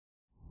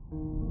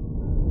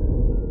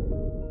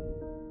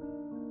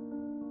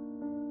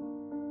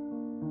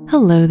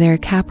Hello there,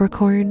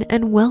 Capricorn,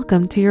 and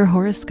welcome to your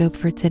horoscope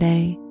for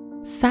today,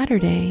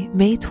 Saturday,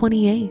 May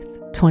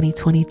 28th,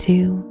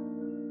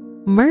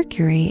 2022.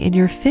 Mercury in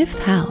your 5th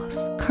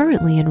house,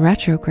 currently in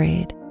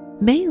retrograde,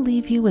 may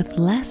leave you with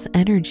less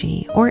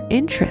energy or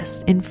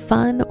interest in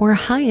fun or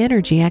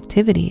high-energy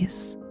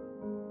activities.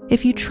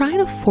 If you try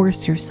to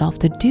force yourself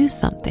to do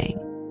something,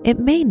 it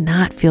may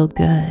not feel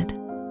good.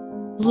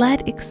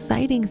 Let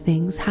exciting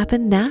things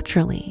happen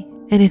naturally,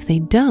 and if they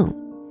don't,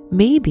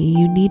 maybe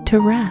you need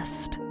to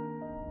rest.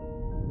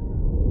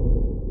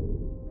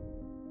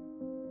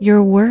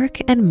 Your work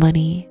and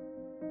money.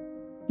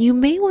 You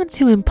may want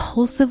to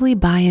impulsively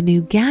buy a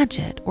new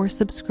gadget or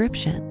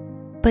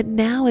subscription, but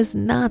now is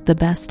not the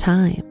best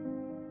time.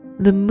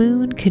 The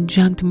moon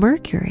conjunct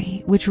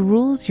Mercury, which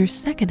rules your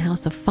 2nd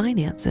house of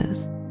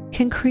finances,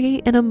 can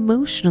create an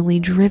emotionally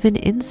driven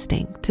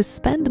instinct to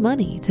spend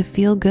money to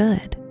feel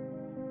good.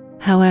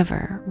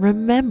 However,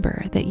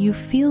 remember that you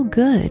feel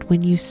good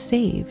when you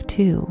save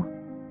too.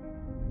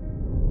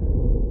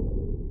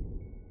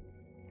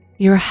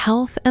 Your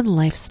health and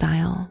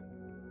lifestyle.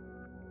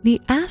 The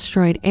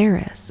asteroid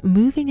Eris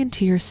moving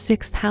into your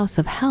 6th house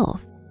of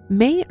health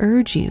may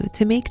urge you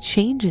to make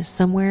changes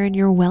somewhere in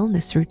your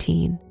wellness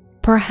routine,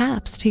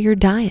 perhaps to your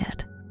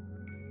diet.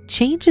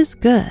 Change is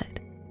good,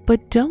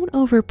 but don't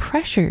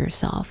overpressure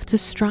yourself to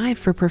strive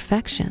for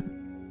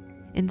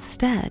perfection.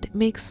 Instead,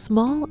 make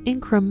small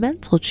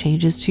incremental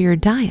changes to your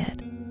diet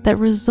that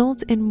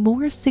result in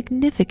more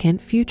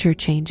significant future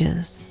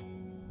changes.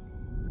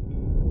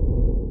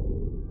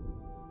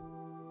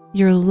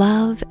 Your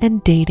love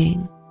and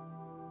dating.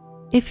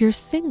 If you're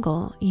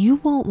single, you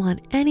won't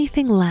want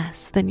anything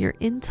less than your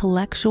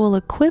intellectual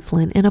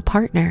equivalent in a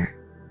partner.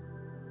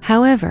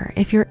 However,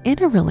 if you're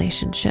in a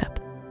relationship,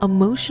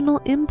 emotional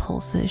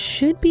impulses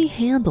should be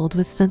handled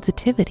with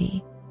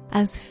sensitivity,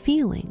 as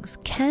feelings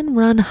can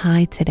run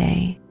high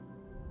today.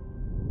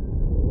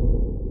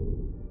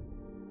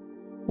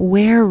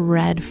 Wear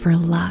red for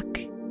luck.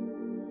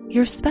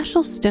 Your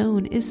special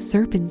stone is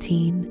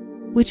serpentine,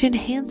 which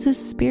enhances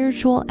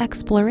spiritual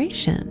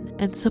exploration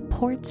and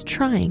supports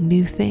trying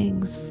new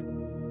things.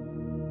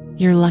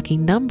 Your lucky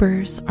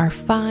numbers are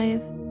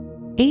 5,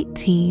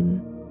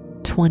 18,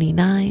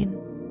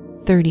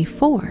 29,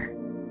 34,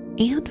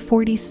 and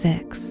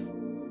 46.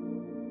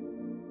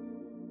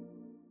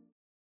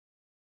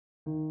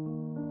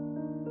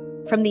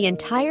 From the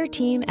entire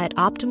team at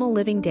Optimal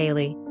Living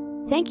Daily,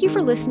 thank you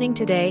for listening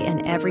today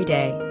and every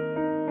day.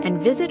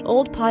 And visit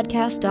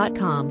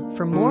oldpodcast.com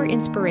for more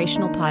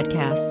inspirational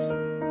podcasts.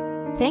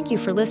 Thank you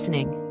for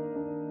listening.